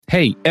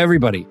Hey,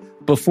 everybody.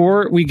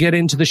 Before we get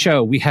into the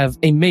show, we have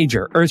a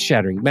major,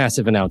 earth-shattering,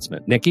 massive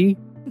announcement. Nikki?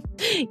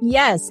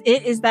 Yes,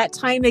 it is that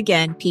time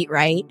again, Pete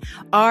Wright.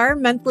 Our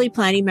monthly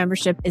planning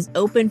membership is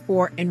open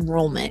for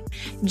enrollment.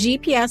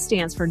 GPS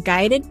stands for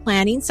Guided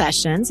Planning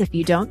Sessions, if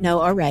you don't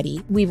know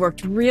already. We've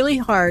worked really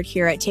hard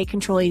here at Take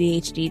Control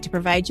ADHD to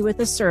provide you with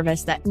a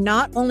service that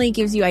not only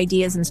gives you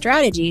ideas and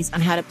strategies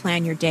on how to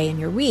plan your day and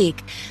your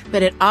week,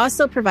 but it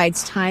also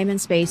provides time and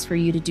space for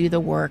you to do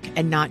the work,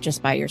 and not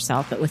just by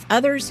yourself, but with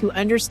others who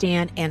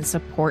understand and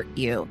support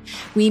you.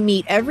 We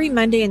meet every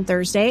Monday and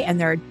Thursday, and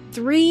there are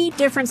 3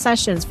 different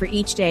sessions for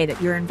each day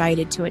that you're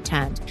invited to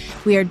attend.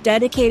 We are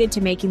dedicated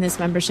to making this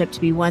membership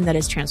to be one that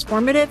is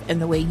transformative in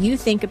the way you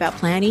think about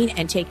planning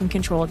and taking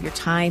control of your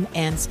time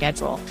and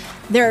schedule.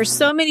 There are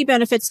so many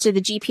benefits to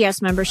the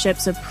GPS membership,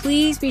 so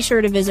please be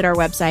sure to visit our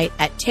website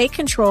at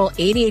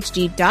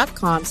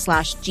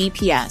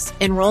takecontroladhd.com/GPS.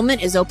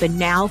 Enrollment is open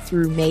now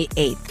through May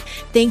 8th.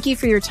 Thank you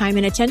for your time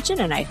and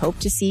attention, and I hope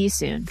to see you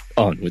soon.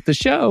 On with the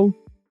show.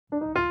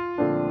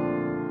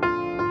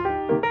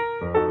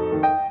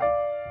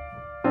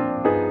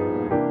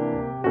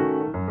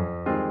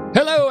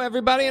 Hello,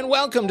 everybody, and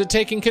welcome to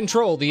Taking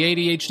Control, the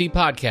ADHD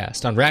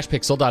podcast on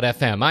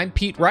rashpixel.fm. I'm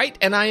Pete Wright,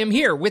 and I am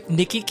here with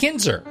Nikki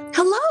Kinzer.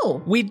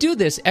 Hello. We do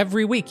this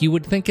every week. You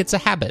would think it's a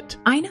habit.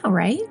 I know,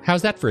 right?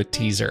 How's that for a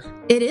teaser?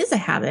 It is a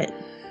habit.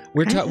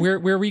 We're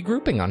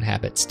regrouping on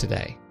habits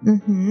today.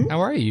 Mm-hmm.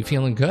 How are you? You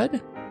feeling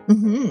good?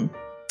 Mm-hmm.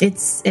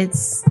 It's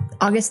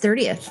August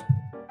 30th.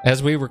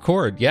 As we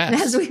record,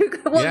 yes.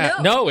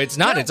 No, it's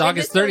not. It's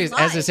August 30th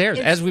as this airs.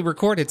 As we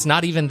record, it's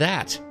not even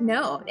that.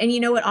 No. And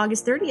you know what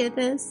August 30th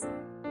is?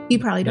 You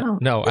probably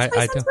don't. No, it's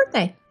my son's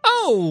birthday.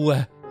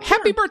 Oh,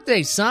 happy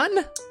birthday, son.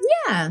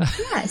 Yeah.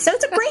 So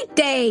it's a great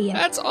day.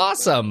 That's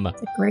awesome.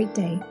 It's a great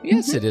day.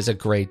 Yes, It is a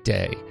great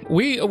day.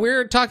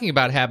 We're talking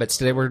about habits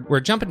today. We're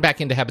jumping back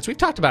into habits. We've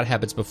talked about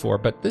habits before,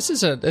 but this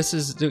is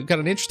got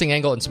an interesting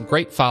angle and some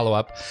great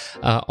follow-up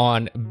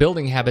on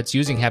building habits,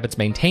 using habits,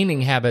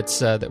 maintaining habits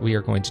that we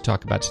are going to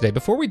talk about today.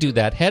 Before we do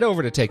that, head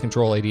over to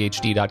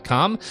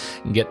takecontroladhd.com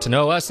and get to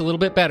know us a little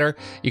bit better.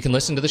 You can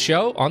listen to the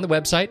show on the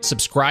website,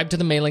 subscribe to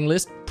the mailing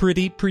list,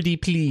 pretty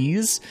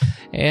please,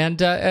 and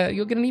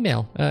you'll get an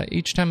email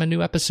each time a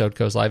new episode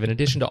goes live. In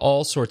addition to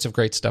all sorts of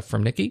great stuff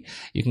from Nikki,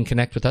 you can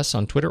connect with us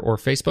on Twitter or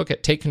Facebook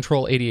at Take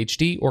Control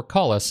ADHD, or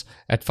call us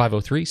at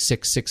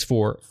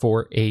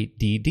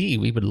 503-664-48DD.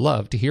 We would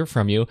love to hear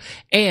from you.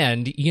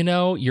 And,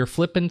 you're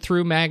flipping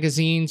through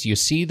magazines, you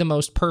see the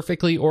most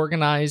perfectly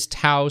organized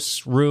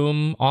house,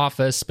 room,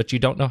 office, but you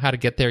don't know how to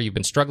get there. You've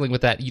been struggling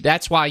with that.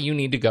 That's why you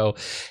need to go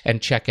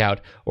and check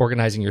out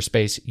Organizing Your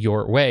Space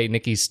Your Way,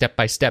 Nikki's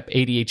step-by-step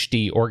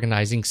ADHD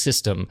organizing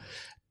system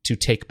to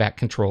take back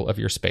control of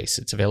your space.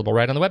 It's available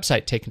right on the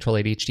website,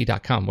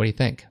 takecontroladhd.com. What do you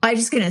think? I'm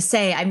just going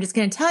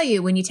to tell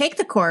you, when you take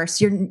the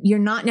course, you're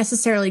not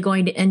necessarily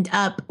going to end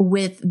up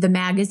with the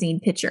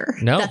magazine picture.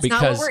 No, that's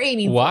because not what we're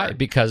aiming why? for.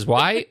 Because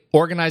why?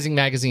 Organizing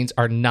magazines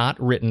are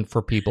not written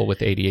for people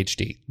with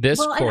ADHD. This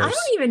course, and I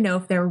don't even know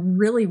if they're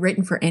really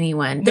written for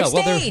anyone. They're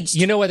staged.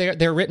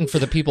 They're written for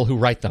the people who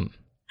write them.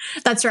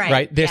 That's right.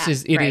 Right.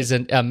 It is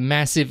a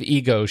massive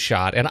ego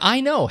shot. And I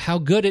know how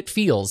good it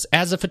feels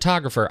as a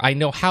photographer. I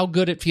know how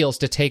good it feels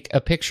to take a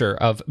picture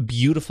of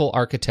beautiful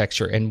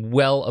architecture and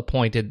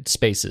well-appointed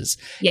spaces.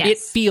 Yes. It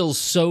feels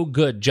so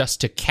good just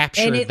to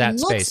capture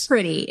that space. It looks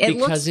pretty.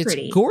 Because it's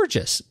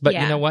gorgeous. But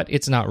you know what?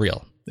 It's not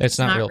real. It's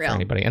not real for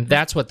anybody. And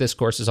that's what this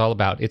course is all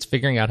about. It's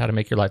figuring out how to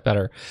make your life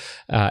better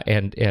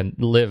and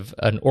live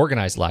an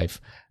organized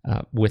life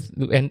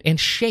and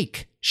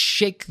shake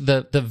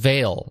the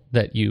veil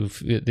that you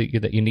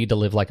need to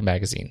live like a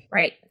magazine.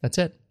 Right. That's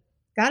it.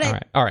 Got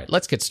it. All right.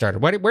 Let's get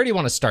started. Where do you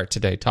want to start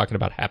today talking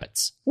about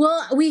habits?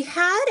 Well, we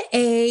had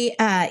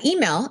a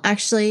email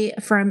actually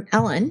from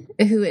Ellen,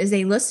 who is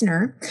a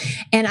listener,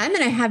 and I'm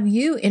going to have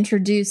you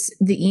introduce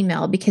the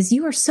email because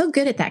you are so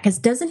good at that. Because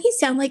doesn't he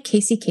sound like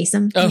Casey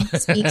Kasem when he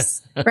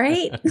speaks,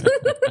 right?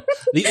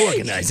 The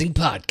Organizing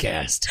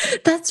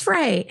Podcast. That's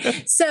right.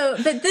 So,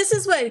 but this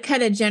is what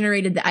kind of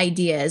generated the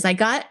ideas. I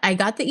got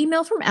the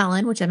email from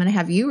Ellen, which I'm going to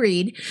have you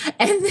read,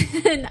 and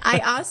then I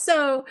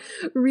also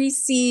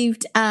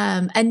received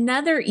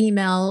another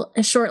email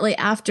shortly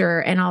after,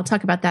 and I'll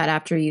talk about that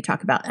after you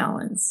talk about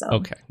Ellen. So.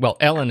 Okay. Well,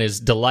 Ellen is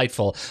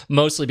delightful,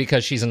 mostly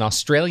because she's an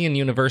Australian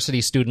university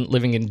student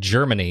living in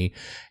Germany,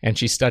 and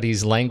she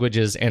studies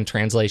languages and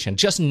translation.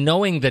 Just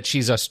knowing that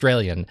she's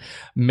Australian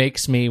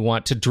makes me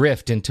want to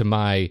drift into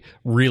my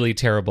really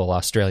terrible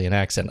Australian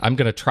accent. I'm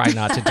going to try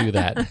not to do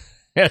that.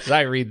 As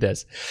I read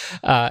this.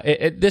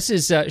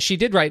 She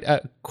did write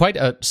quite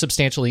a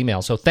substantial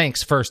email, so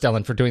thanks first,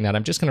 Ellen, for doing that.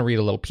 I'm just going to read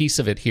a little piece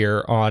of it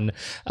here on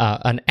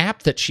an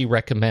app that she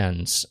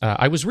recommends.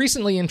 I was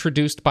recently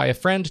introduced by a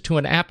friend to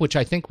an app which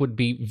I think would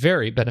be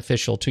very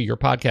beneficial to your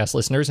podcast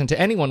listeners and to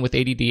anyone with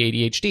ADD,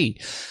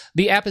 ADHD.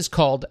 The app is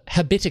called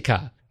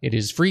Habitica. It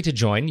is free to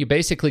join. You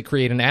basically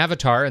create an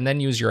avatar and then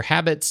use your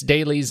habits,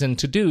 dailies, and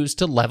to-dos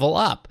to level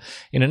up.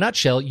 In a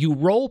nutshell, you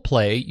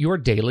role-play your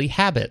daily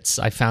habits.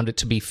 I found it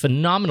to be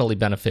phenomenally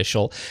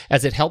beneficial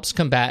as it helps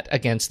combat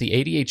against the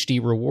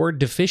ADHD reward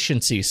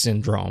deficiency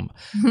syndrome.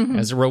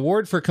 As a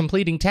reward for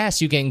completing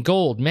tasks, you gain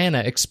gold, mana,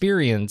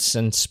 experience,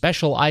 and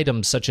special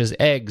items such as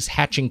eggs,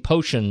 hatching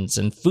potions,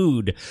 and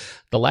food.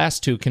 The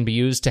last two can be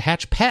used to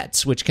hatch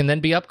pets, which can then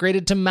be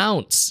upgraded to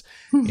mounts.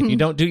 If you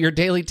don't do your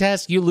daily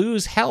tasks, you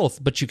lose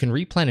health, but you can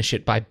replenish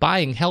it by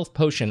buying health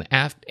potion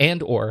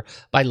and or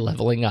by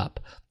leveling up.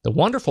 The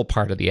wonderful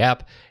part of the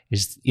app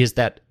is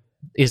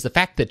the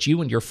fact that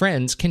you and your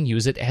friends can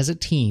use it as a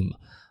team.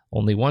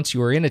 Only once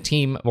you are in a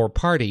team or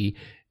party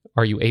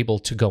are you able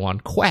to go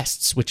on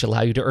quests, which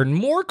allow you to earn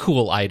more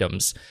cool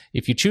items.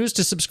 If you choose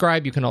to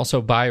subscribe, you can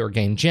also buy or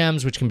gain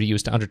gems, which can be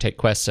used to undertake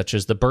quests such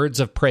as the Birds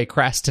of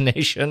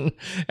Procrastination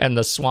and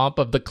the Swamp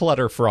of the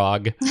Clutter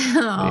Frog.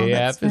 The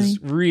app is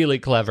really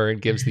clever and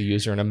gives the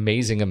user an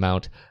amazing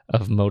amount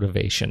of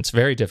motivation. It's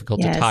very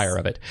difficult to tire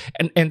of it.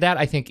 And that,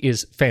 I think,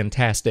 is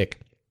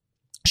fantastic.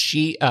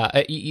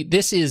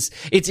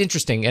 It's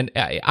interesting, and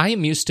I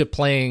am used to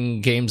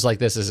playing games like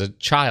this as a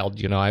child.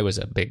 I was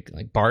a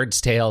big Bard's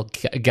Tale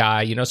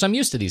guy, so I'm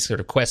used to these sort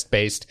of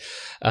quest-based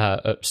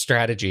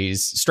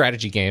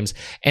strategy games,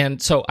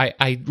 and so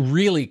I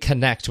really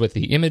connect with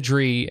the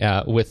imagery,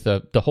 with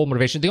the whole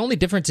motivation. The only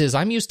difference is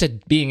I'm used to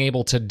being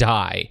able to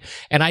die,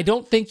 and I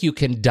don't think you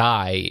can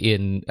die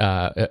in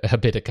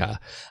Habitica.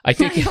 I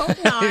think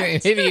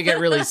maybe you get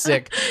really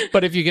sick,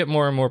 but if you get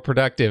more and more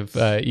productive,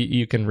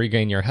 you can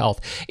regain your health.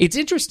 It's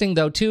interesting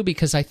though too,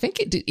 because I think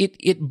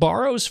it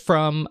borrows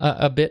from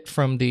a bit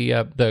from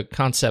the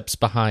concepts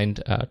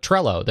behind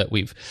Trello that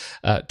we've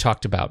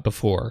talked about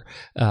before,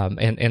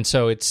 and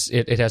so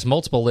it has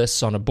multiple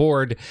lists on a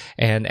board,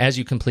 and as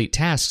you complete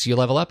tasks, you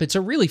level up. It's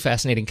a really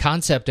fascinating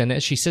concept, and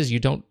as she says, you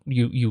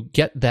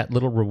get that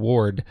little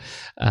reward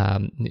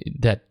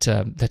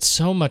that's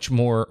so much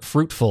more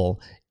fruitful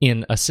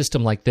in a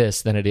system like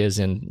this than it is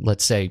in,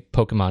 let's say,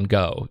 Pokemon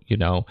Go,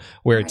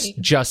 where it's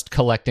just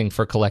collecting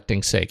for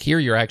collecting's sake. Here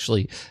you're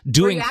actually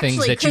doing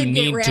things that you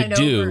need to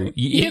do.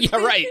 Yeah,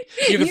 right.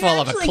 You can fall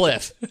off a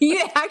cliff. You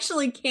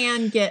actually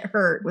can get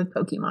hurt with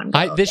Pokemon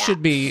Go.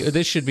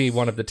 This should be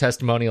one of the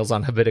testimonials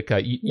on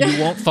Habitica. You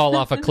won't fall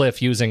off a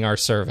cliff using our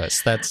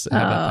service. That's how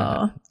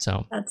about that?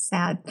 So that's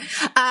sad.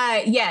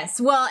 Yes.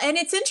 Well, and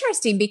it's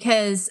interesting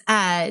because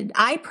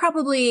I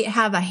probably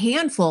have a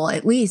handful,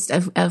 at least,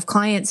 of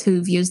clients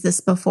who've used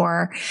this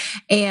before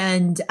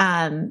and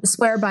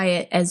swear by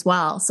it as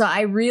well. So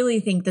I really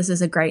think this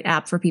is a great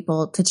app for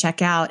people to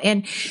check out.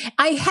 And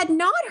I had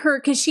not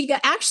heard, because she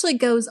actually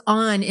goes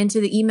on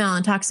into the email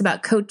and talks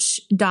about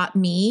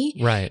Coach.me.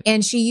 Right.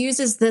 And she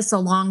uses this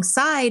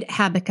alongside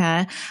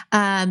Habitica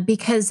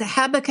because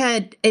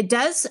Habitica, it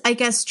does, I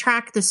guess,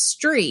 track the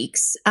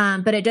streaks,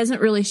 but it doesn't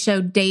really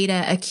show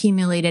data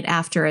accumulated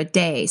after a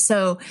day.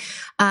 So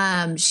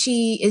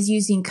she is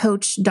using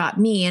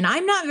Coach.me, and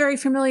I'm not very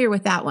familiar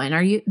with that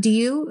one. Do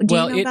you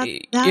know about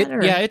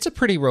that? Yeah, it's a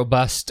pretty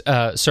robust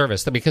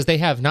service because they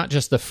have not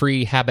just the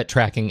free habit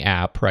tracking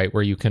app, right,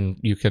 where you can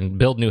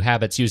build new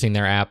habits using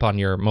their app on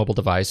your mobile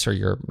device or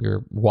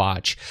your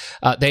watch.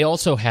 They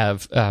also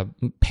have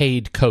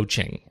paid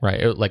coaching,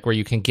 right, like where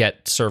you can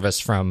get service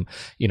from,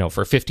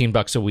 for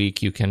 $15 a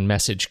week, you can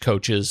message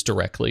coaches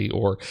directly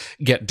or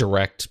get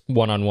direct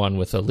one-on-one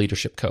with a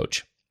leadership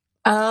coach.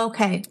 Oh,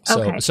 okay.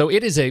 So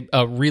it is a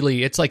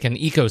really, it's like an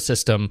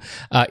ecosystem.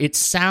 It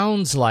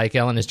sounds like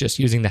Ellen is just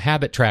using the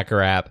Habit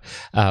Tracker app,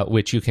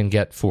 which you can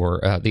get for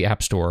the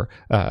App Store,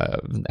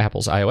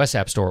 Apple's iOS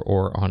App Store,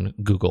 or on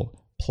Google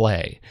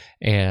Play.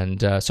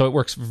 And so it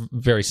works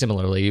very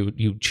similarly.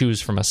 You choose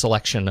from a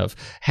selection of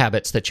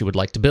habits that you would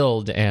like to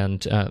build,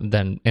 and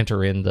then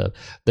enter in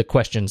the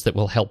questions that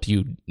will help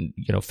you,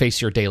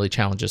 face your daily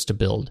challenges to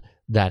build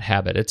that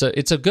habit.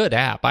 It's a good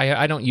app.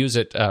 I don't use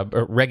it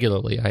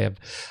regularly. I have,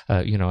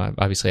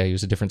 obviously I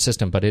use a different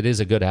system, but it is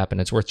a good app and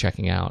it's worth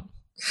checking out.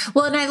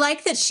 Well, and I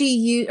like that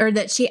she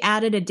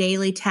added a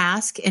daily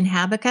task in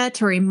Habitica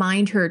to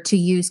remind her to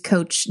use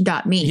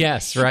Coach.me.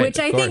 Yes, right. Which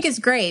I think is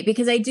great,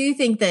 because I do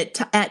think that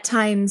at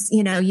times,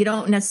 you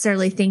don't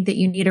necessarily think that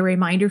you need a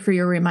reminder for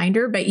your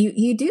reminder, but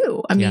you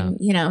do. I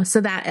mean, so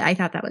that I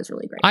thought that was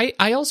really great.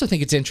 I also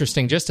think it's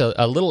interesting, just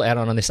a little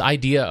add-on on this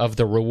idea of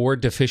the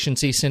reward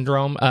deficiency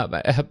syndrome.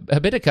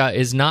 Habitica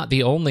is not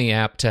the only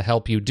app to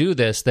help you do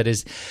this that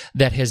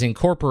has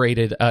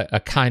incorporated a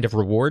kind of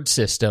reward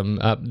system.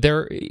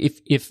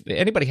 If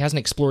anybody hasn't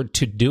explored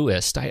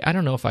Todoist, I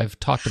don't know if I've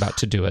talked about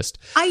Todoist.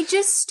 I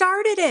just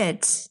started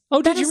it.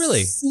 Oh, did you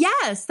really?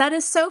 Yes, that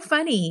is so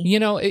funny.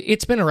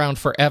 It's been around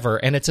forever,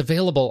 and it's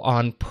available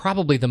on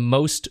probably the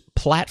most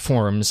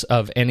platforms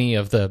of any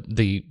of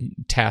the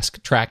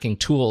task tracking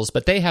tools.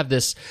 But they have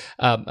this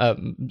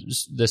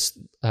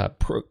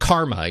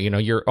karma.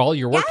 All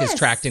your work is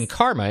tracked in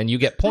karma, and you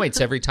get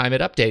points every time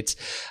it updates.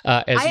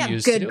 As I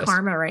have good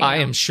karma right now. I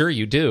am sure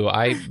you do.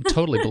 I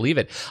totally believe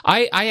it.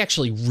 I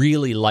actually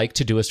really like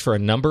like Todoist for a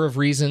number of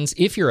reasons.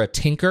 If you're a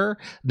tinker,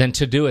 then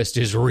Todoist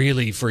is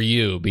really for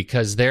you,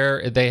 because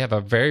they have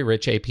a very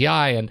rich API,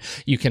 and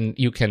you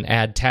can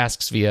add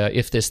tasks via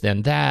if this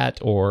then that,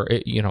 or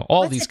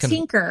all What's these a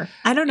tinker?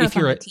 I don't know if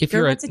you're a tinker. if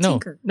you're What's a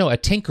tinker? No, a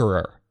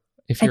tinkerer.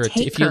 If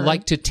you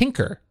like to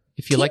tinker.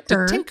 If you like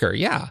to tinker,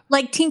 yeah.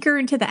 Like tinker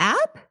into the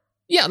app?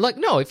 Yeah,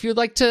 if you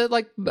like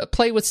to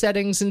play with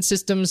settings and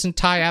systems and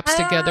tie apps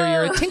together,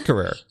 you're a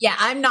tinkerer. Yeah,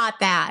 I'm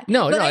not that.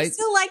 But I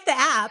still like the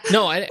app.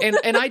 No,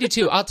 and I do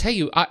too. I'll tell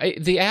you,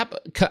 the app,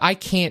 I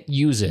can't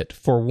use it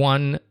for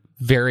one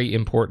very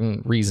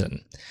important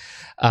reason.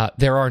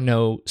 There are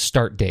no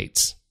start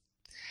dates,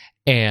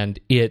 and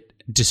it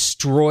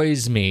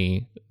destroys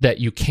me that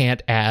you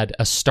can't add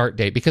a start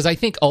date, because I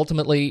think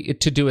ultimately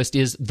Todoist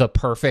is the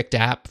perfect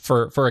app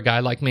for a guy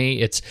like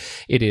me. It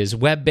is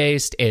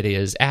web-based, it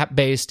is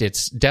app-based,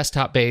 it's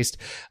desktop-based,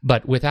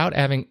 but without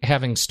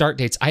having start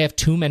dates, I have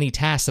too many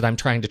tasks that I'm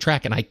trying to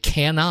track, and I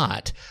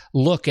cannot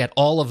look at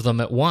all of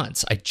them at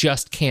once. I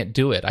just can't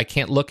do it. I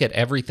can't look at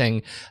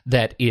everything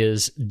that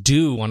is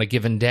due on a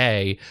given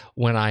day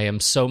when I am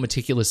so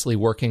meticulously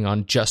working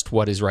on just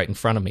what is right in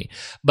front of me.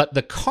 But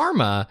the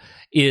Karma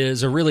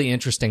is a really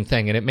interesting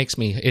thing, and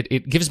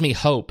it gives me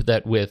hope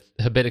that with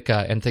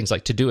Habitica and things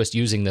like Todoist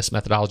using this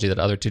methodology, that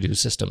other to-do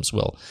systems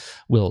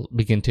will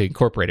begin to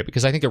incorporate it,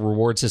 because I think a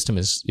reward system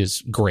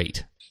is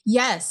great.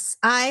 Yes.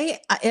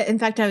 In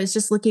fact, I was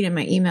just looking at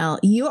my email.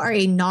 You are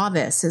a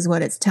novice is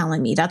what it's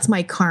telling me. That's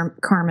my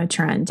karma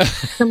trend.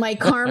 So my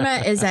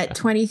karma is at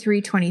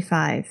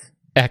 2325.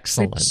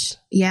 Excellent.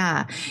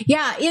 Yeah. And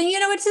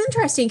it's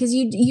interesting because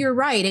you're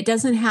right. It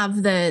doesn't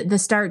have the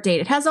start date.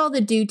 It has all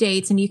the due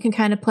dates, and you can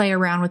kind of play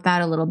around with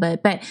that a little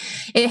bit, but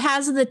it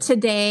has the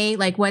today,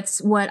 like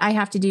what I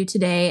have to do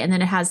today. And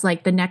then it has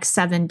like the next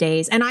 7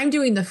 days, and I'm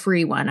doing the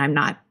free one. I'm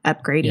not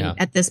upgrading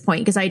at this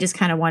point, because I just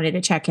kind of wanted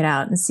to check it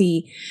out and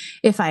see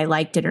if I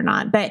liked it or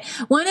not. But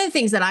one of the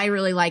things that I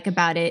really like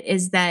about it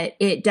is that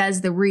it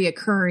does the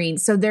reoccurring.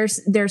 So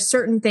there's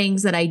certain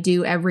things that I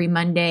do every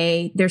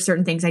Monday. There's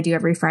certain things I do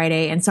every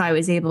Friday. And so I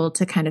was able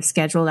to kind of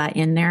schedule that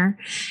in there.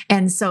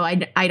 And so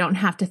I don't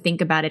have to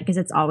think about it because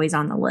it's always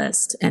on the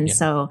list. And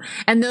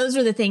and those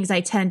are the things I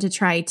tend to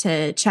try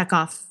to check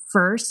off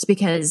first,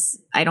 because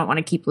I don't want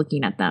to keep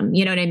looking at them.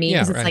 You know what I mean?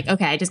 Because it's like,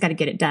 okay, I just got to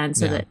get it done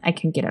so that I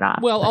can get it off.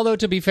 Well, although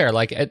to be fair,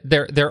 like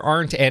there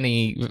aren't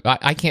any,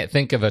 I can't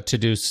think of a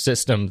to-do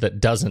system that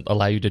doesn't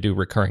allow you to do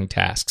recurring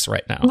tasks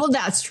right now. Well,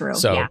 that's true.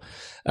 So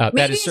that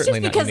maybe is certainly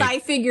it's just because not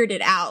unique. I figured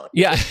it out.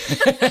 Yeah.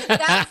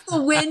 That's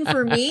the win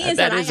for me, is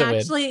that I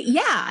actually,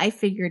 I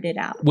figured it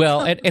out.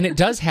 Well, and it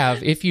does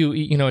have, if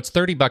it's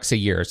 $30 a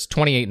year, it's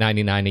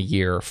 $28.99 a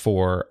year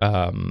for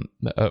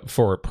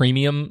a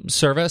premium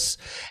service,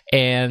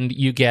 and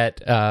you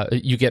get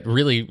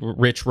really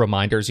rich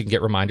reminders. You can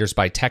get reminders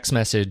by text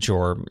message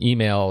or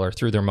email or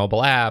through their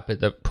mobile app,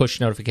 the push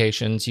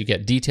notifications. You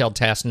get detailed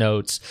task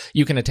notes.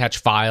 You can attach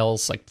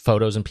files like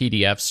photos and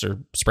PDFs or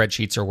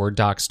spreadsheets or Word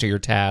docs to your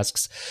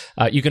tasks.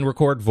 You can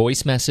record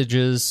voice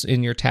messages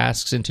in your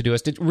tasks in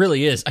Todoist. It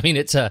really is. I mean,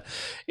 it's a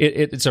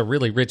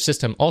really rich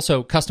system.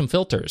 Also, custom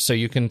filters, so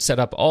you can set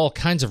up all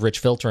kinds of rich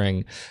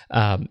filtering,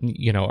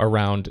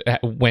 around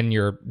when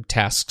your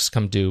tasks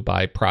come due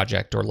by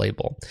project or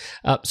label.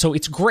 So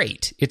it's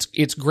great.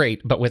 It's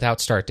great, but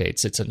without start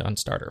dates, it's a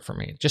non-starter for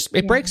me.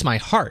 It breaks my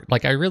heart.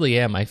 Like I really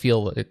am. I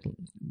feel it.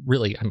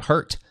 Really, I'm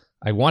hurt.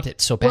 I want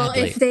it so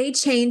badly. Well, if they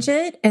change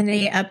it and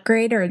they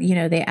upgrade or,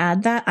 they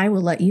add that, I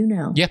will let you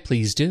know. Yeah,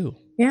 please do.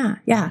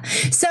 Yeah.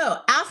 So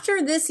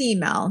after this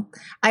email,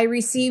 I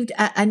received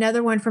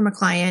another one from a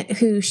client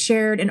who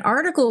shared an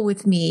article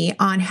with me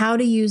on how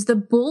to use the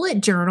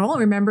bullet journal.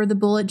 Remember the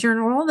bullet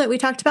journal that we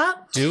talked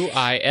about? Do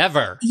I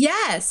ever?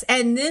 Yes.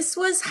 And this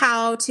was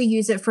how to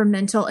use it for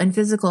mental and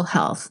physical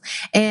health.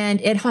 And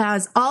it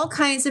has all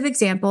kinds of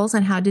examples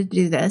on how to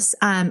do this.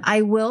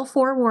 I will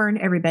forewarn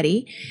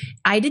everybody,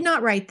 I did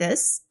not write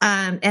this.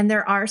 And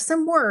there are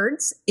some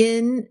words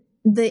in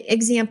the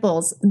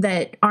examples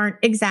that aren't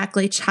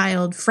exactly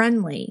child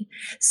friendly.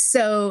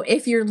 So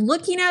if you're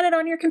looking at it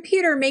on your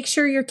computer, make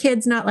sure your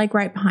kid's not like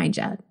right behind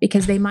you,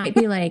 because they might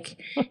be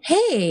like,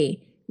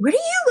 hey, what are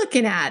you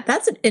looking at?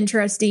 That's an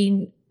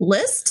interesting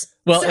list.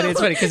 Well, and it's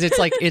funny because it's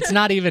like,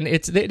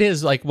 it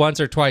is like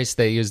once or twice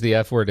they use the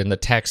F word in the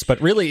text,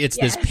 but really it's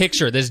this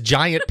picture, this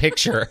giant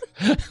picture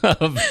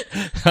of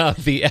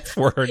the F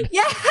word.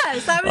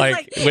 Yes. I was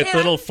like with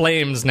little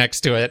flames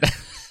next to it.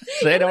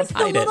 They don't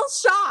hide it. A little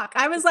shock.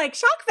 I was like,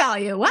 shock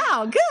value.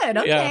 Wow, good.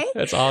 Okay. Yeah,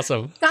 that's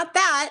awesome. Got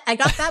that. I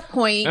got that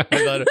point.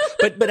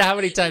 But how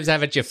many times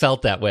haven't you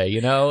felt that way?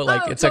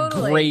 It's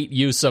totally. A great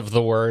use of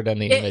the word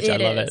and the image. I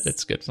love it.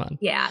 It's good fun.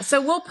 Yeah.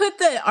 So we'll put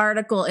the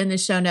article in the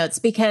show notes,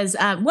 because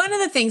one of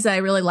the things that I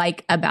really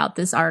like about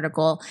this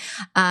article,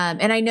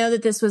 and I know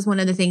that this was one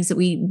of the things that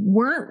we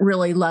weren't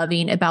really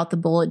loving about the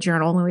bullet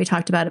journal when we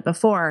talked about it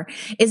before,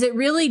 is it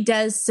really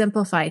does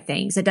simplify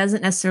things. It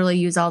doesn't necessarily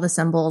use all the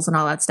symbols and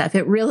all that stuff.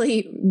 It really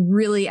really,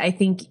 really, I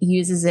think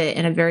uses it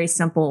in a very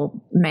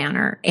simple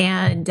manner.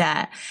 And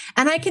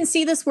I can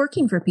see this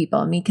working for people.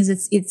 I mean, because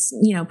it's,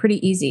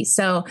 pretty easy.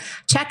 So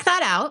check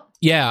that out.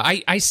 Yeah,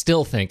 I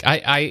still think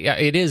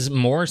it is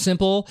more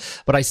simple,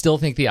 but I still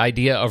think the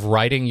idea of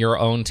writing your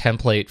own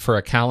template for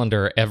a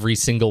calendar every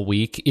single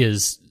week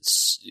is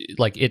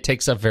like, it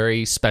takes a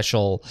very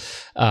special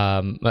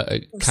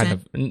kind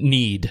of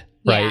need,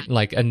 right? Yeah.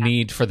 Like a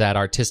need for that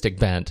artistic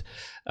bent.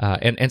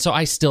 And so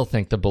I still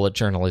think the bullet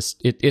journal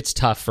it's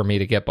tough for me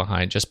to get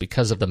behind just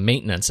because of the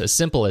maintenance, as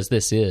simple as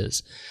this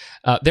is.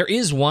 There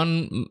is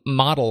one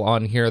model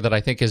on here that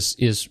I think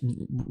is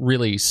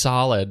really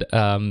solid.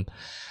 And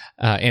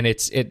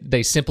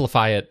they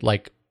simplify it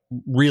like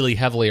really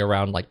heavily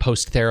around like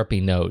post-therapy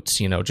notes,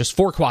 just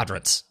 4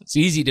 quadrants. It's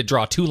easy to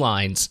draw 2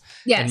 lines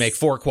and make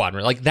 4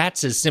 quadrants. Like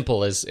that's as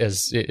simple as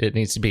it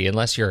needs to be,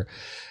 unless you're,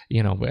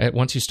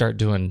 once you start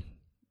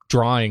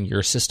drawing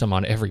your system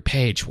on every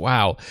page.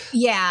 Wow.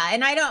 Yeah.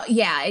 And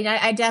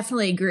I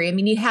definitely agree. I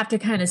mean, you have to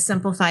kind of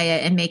simplify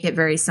it and make it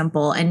very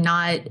simple and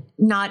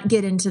not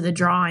get into the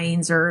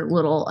drawings or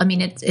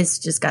it's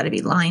just got to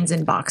be lines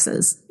and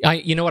boxes.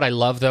 You know what I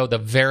love though? The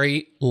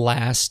very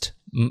last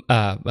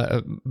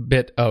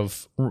bit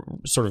of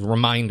sort of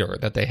reminder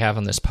that they have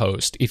on this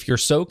post. If you're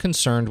so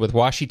concerned with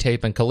washi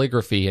tape and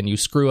calligraphy and you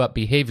screw up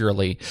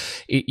behaviorally,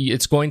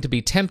 it's going to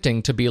be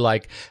tempting to be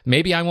like,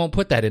 maybe I won't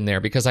put that in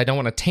there because I don't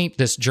want to taint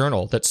this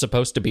journal that's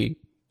supposed to be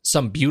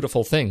some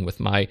beautiful thing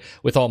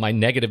with all my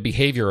negative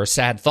behavior or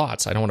sad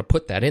thoughts. I don't want to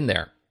put that in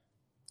there.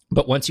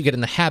 But once you get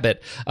in the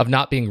habit of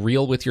not being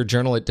real with your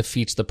journal, it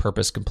defeats the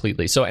purpose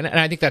completely. So, and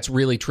I think that's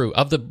really true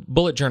of the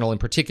bullet journal in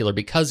particular,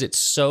 because it's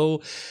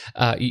so,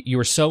 you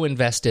are so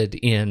invested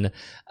in,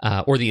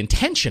 or the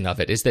intention of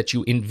it is that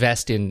you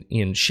invest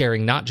in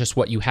sharing not just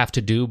what you have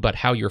to do, but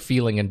how you're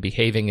feeling and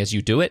behaving as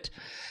you do it.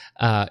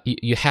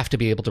 You have to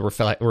be able to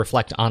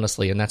reflect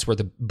honestly. And that's where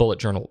the bullet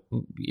journal,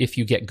 if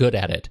you get good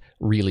at it,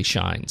 really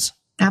shines.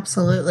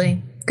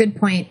 Absolutely. Good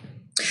point.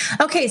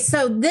 Okay,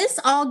 so this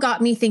all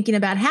got me thinking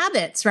about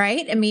habits,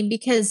 right? I mean,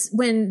 because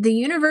when the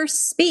universe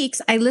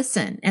speaks, I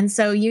listen. And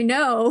so,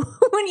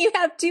 when you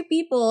have 2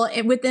 people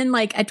within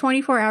like a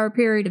 24-hour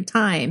period of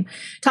time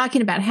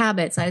talking about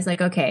habits, I was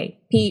like, okay,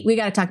 Pete, we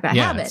got to talk about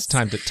habits.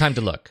 It's time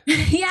to look.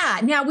 Yeah.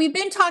 Now, we've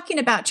been talking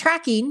about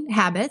tracking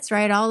habits,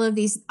 right? All of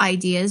these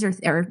ideas or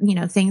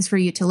things for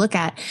you to look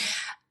at.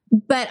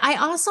 But I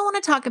also want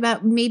to talk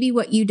about maybe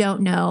what you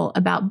don't know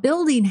about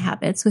building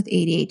habits with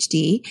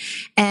ADHD.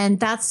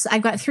 And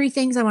I've got 3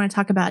 things I want to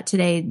talk about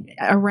today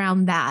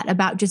around that,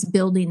 about just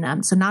building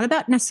them. So not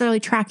about necessarily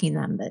tracking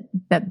them,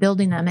 but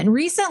building them. And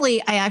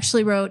recently I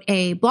actually wrote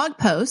a blog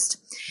post,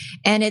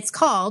 and it's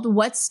called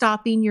 "What's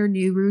Stopping Your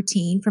New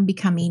Routine from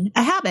Becoming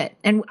a Habit?"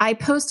 And I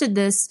posted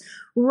this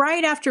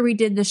right after we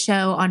did the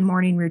show on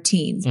morning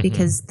routines,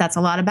 because that's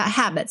a lot about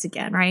habits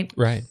again, right?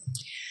 Right.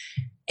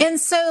 And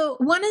so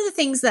one of the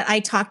things that I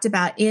talked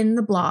about in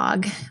the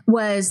blog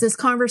was this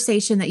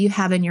conversation that you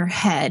have in your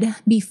head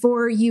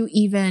before you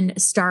even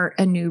start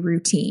a new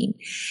routine.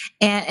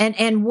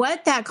 And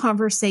what that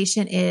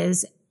conversation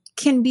is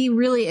can be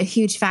really a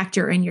huge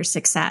factor in your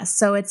success.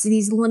 So it's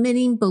these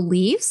limiting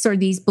beliefs, or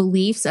these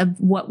beliefs of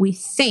what we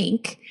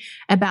think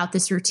about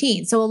this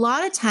routine. So a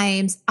lot of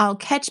times I'll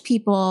catch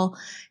people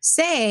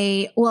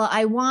say, well,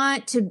 I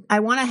want to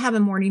have a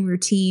morning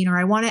routine, or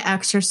I want to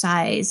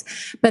exercise.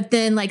 But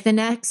then like the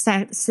next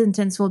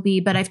sentence will be,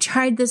 but I've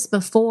tried this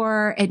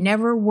before. It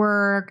never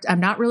worked. I'm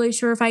not really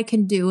sure if I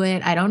can do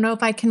it. I don't know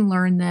if I can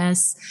learn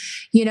this,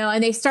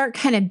 and they start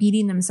kind of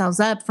beating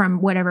themselves up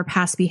from whatever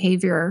past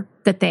behavior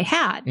that they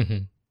had. Mm-hmm.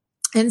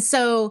 And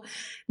so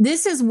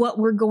this is what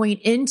we're going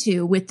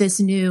into with this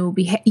new,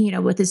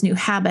 with this new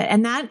habit,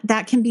 and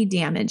that can be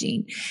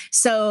damaging.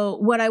 So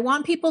what I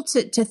want people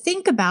to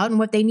think about, and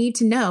what they need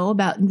to know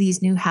about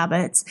these new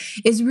habits,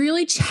 is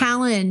really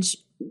challenge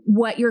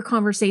what your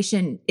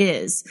conversation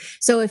is.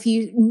 So if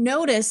you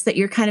notice that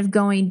you're kind of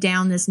going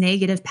down this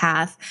negative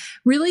path,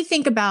 really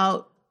think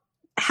about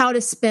how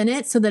to spin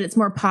it so that it's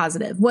more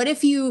positive. What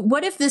if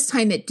this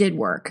time it did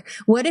work?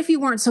 What if you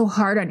weren't so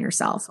hard on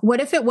yourself?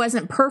 What if it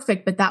wasn't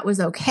perfect, but that was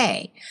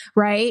okay?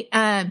 Right.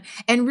 And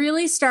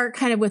really start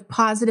kind of with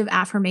positive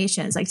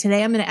affirmations. Like,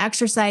 today I'm going to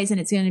exercise and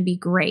it's going to be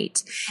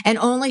great, and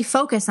only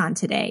focus on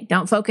today.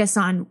 Don't focus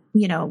on,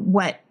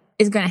 what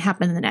is going to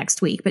happen in the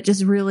next week, but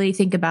just really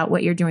think about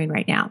what you're doing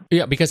right now.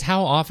 Yeah, because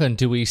how often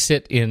do we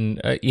sit in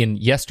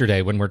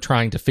yesterday when we're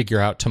trying to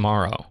figure out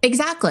tomorrow?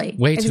 Exactly.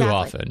 Way too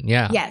often.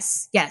 Yeah.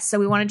 Yes. So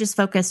we want to just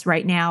focus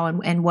right now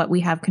and what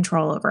we have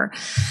control over.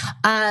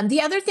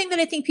 The other thing that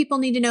I think people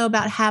need to know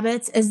about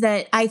habits is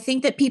that I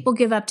think that people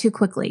give up too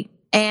quickly.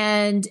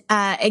 And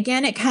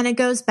again, it kind of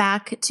goes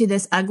back to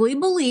this ugly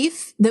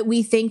belief that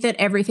we think that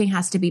everything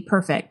has to be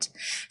perfect.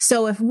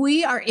 So if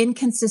we are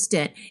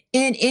inconsistent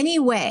in any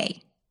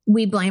way,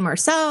 we blame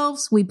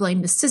ourselves, we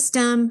blame the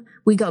system,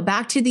 we go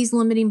back to these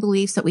limiting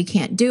beliefs that we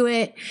can't do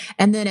it.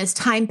 And then as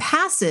time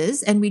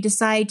passes and we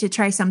decide to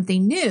try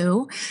something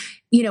new,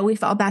 we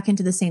fall back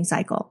into the same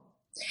cycle.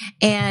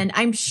 And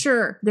I'm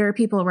sure there are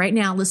people right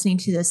now listening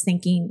to this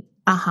thinking,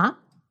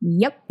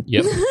 Yep.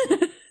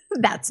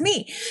 That's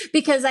me,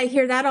 because I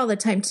hear that all the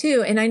time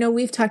too. And I know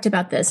we've talked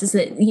about this, is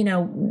that,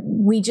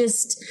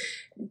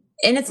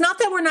 and it's not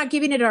that we're not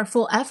giving it our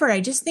full effort.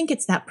 I just think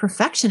it's that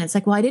perfection. It's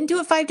like, well, I didn't do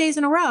it 5 days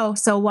in a row,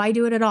 so why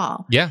do it at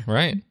all? Yeah,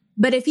 right.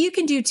 But if you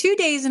can do 2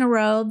 days in a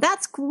row,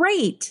 that's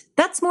great.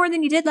 That's more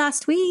than you did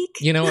last week.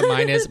 You know what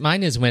mine is?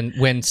 Mine is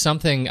when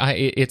something,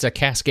 it's a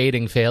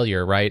cascading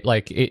failure, right?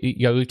 Like,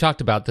 we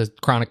talked about the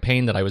chronic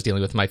pain that I was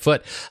dealing with in my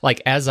foot.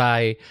 Like, as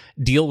I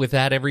deal with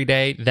that every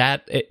day,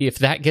 if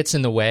that gets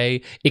in the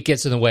way, it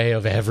gets in the way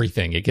of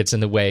everything. It gets in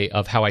the way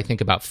of how I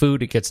think about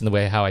food. It gets in the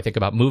way of how I think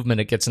about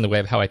movement. It gets in the way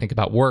of how I think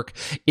about work.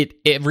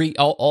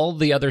 All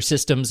the other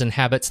systems and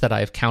habits that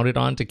I've counted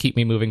on to keep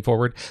me moving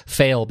forward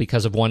fail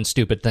because of one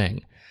stupid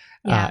thing.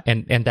 Yeah.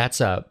 And that's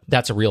a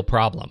real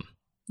problem.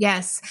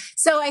 Yes.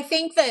 So I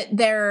think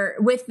that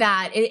with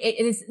that,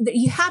 it is,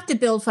 you have to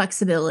build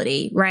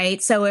flexibility,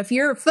 right? So if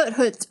your foot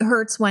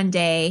hurts one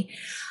day,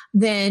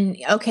 then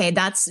okay,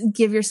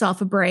 give yourself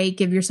a break,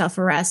 give yourself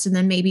a rest. And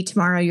then maybe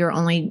tomorrow you're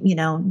only,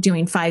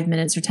 doing 5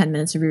 minutes or 10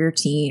 minutes of your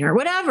routine or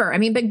whatever. I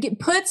mean, but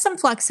put some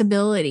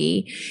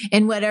flexibility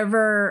in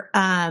whatever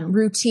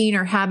routine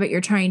or habit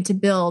you're trying to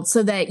build,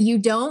 so that you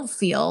don't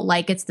feel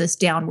like it's this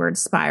downward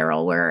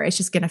spiral where it's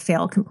just going to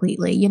fail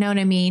completely. You know what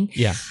I mean?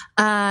 Yeah.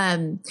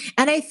 And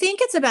I think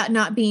it's about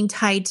not being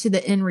tied to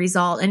the end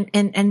result.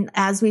 And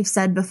as we've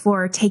said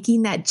before,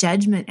 taking that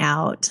judgment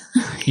out.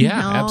 Yeah,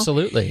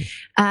 absolutely.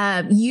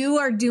 You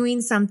are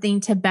doing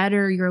something to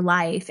better your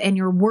life, and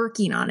you're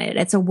working on it.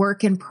 It's a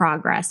work in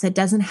progress. It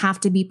doesn't have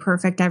to be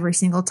perfect every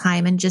single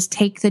time, and just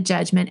take the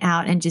judgment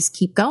out and just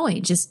keep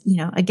going. Just,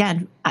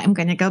 again, I'm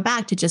going to go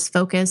back to just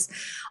focus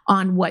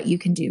on what you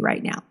can do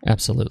right now.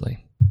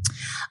 Absolutely.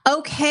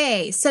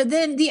 Okay. So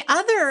then the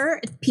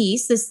other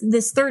piece,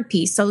 this third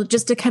piece. So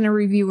just to kind of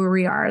review where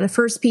we are, the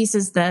first piece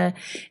is the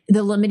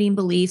limiting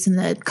beliefs and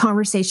the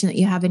conversation that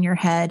you have in your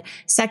head.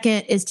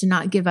 Second is to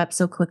not give up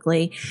so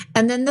quickly.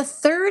 And then the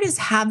third is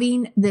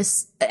having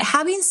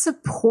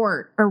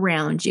support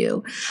around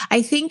you.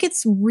 I think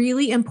it's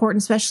really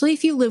important, especially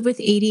if you live with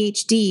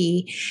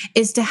ADHD,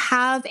 is to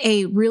have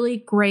a really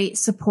great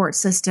support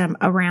system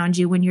around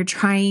you when you're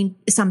trying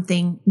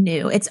something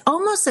new. It's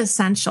almost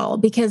essential,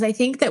 because I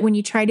think that when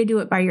you try to do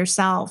it by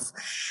yourself,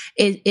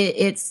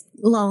 it's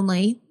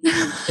lonely,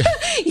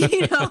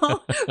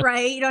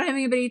 right? You don't have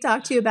anybody to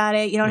talk to about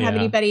it. You don't have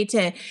anybody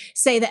to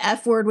say the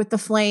F word with the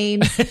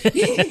flames.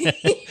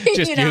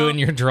 Just doing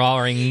your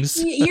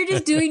drawings. You're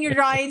just doing your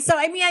drawings. So,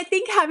 I mean, I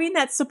think having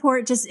that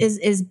support just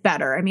is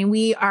better. I mean,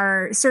 we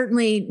are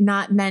certainly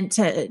not meant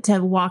to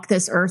walk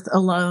this earth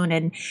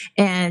alone,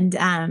 and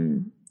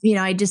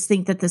I just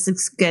think that this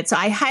is good. So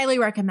I highly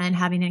recommend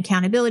having an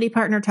accountability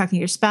partner, talking to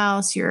your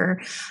spouse,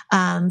 your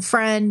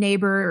friend,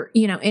 neighbor,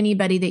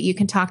 anybody that you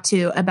can talk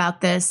to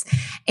about this.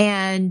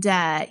 And,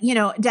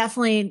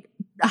 definitely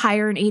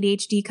hire an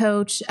ADHD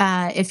coach.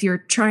 If you're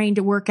trying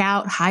to work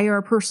out, hire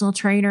a personal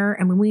trainer.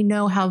 I mean, we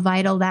know how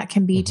vital that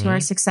can be to our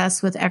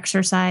success with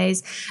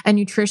exercise. A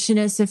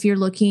nutritionist, if you're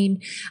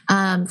looking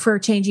for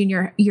changing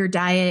your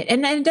diet.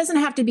 And it doesn't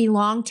have to be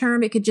long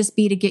term. It could just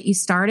be to get you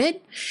started.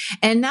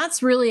 And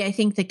that's really, I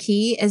think, the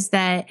key is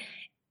that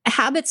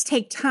habits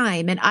take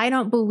time. And I've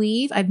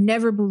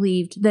never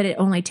believed that it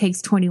only takes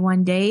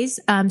 21 days,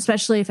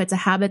 especially if it's a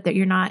habit that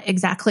you're not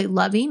exactly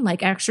loving,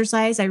 like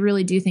exercise. I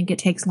really do think it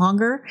takes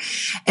longer.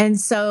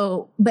 And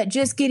so, but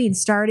just getting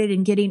started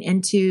and getting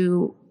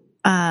into,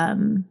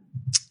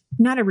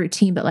 not a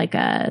routine, but like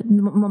a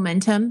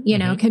momentum,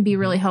 can be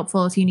really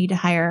helpful if you need to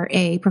hire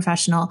a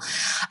professional.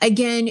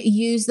 Again,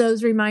 use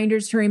those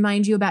reminders to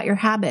remind you about your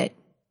habit.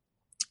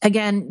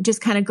 Again,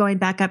 just kind of going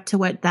back up to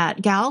what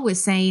that gal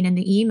was saying in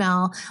the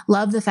email,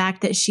 love the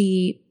fact that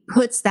she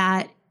puts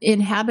that in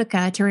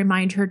Habakkuk to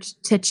remind her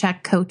to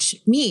check Coach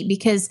Me,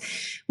 because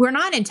we're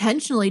not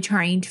intentionally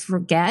trying to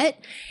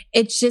forget.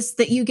 It's just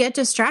that you get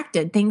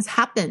distracted. Things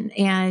happen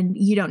and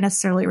you don't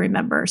necessarily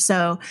remember.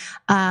 So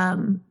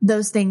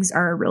those things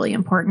are really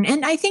important.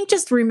 And I think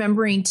just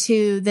remembering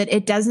too that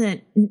it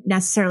doesn't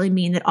necessarily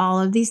mean that all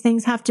of these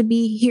things have to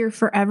be here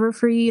forever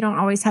for you. You don't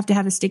always have to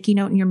have a sticky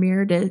note in your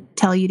mirror to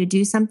tell you to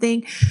do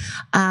something.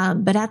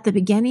 But at the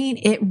beginning,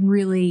 it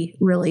really,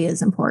 really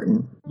is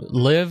important.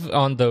 Live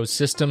on those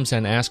systems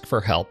and ask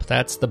for help.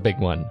 That's the big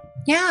one.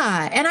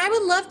 Yeah. And I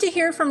would love to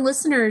hear from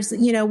listeners,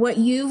 what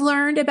you've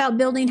learned about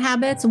building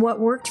habits, what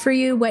worked for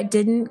you, what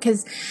didn't,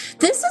 because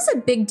this is a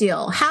big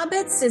deal.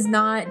 Habits is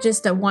not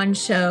just a one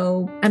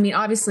show. I mean,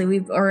 obviously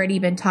we've already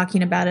been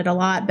talking about it a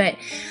lot, but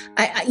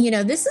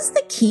this is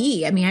the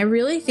key. I mean, I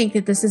really think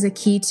that this is a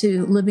key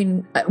to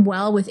living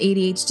well with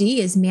ADHD,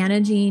 is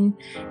managing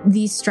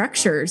these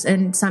structures,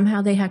 and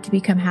somehow they have to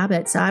become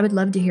habits. So I would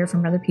love to hear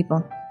from other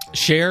people.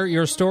 Share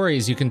your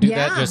stories. You can do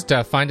that. Just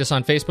find us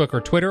on Facebook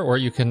or Twitter, or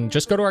you can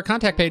just go to our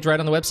contact page right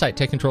on the website,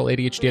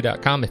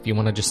 TakeControlADHD.com, if you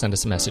want to just send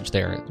us a message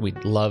there.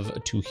 We'd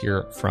love to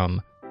hear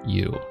from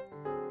you.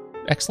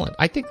 Excellent.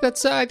 I think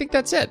that's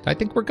it. I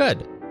think we're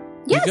good.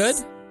 Yes. You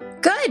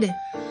good? Good.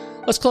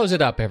 Let's close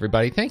it up,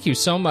 everybody. Thank you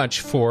so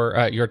much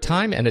for your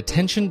time and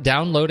attention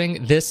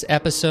downloading this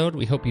episode.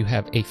 We hope you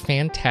have a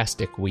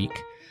fantastic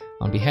week.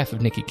 On behalf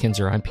of Nikki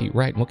Kinzer, I'm Pete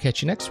Wright, and we'll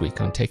catch you next week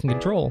on Taking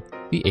Control,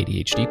 the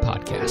ADHD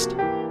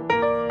podcast.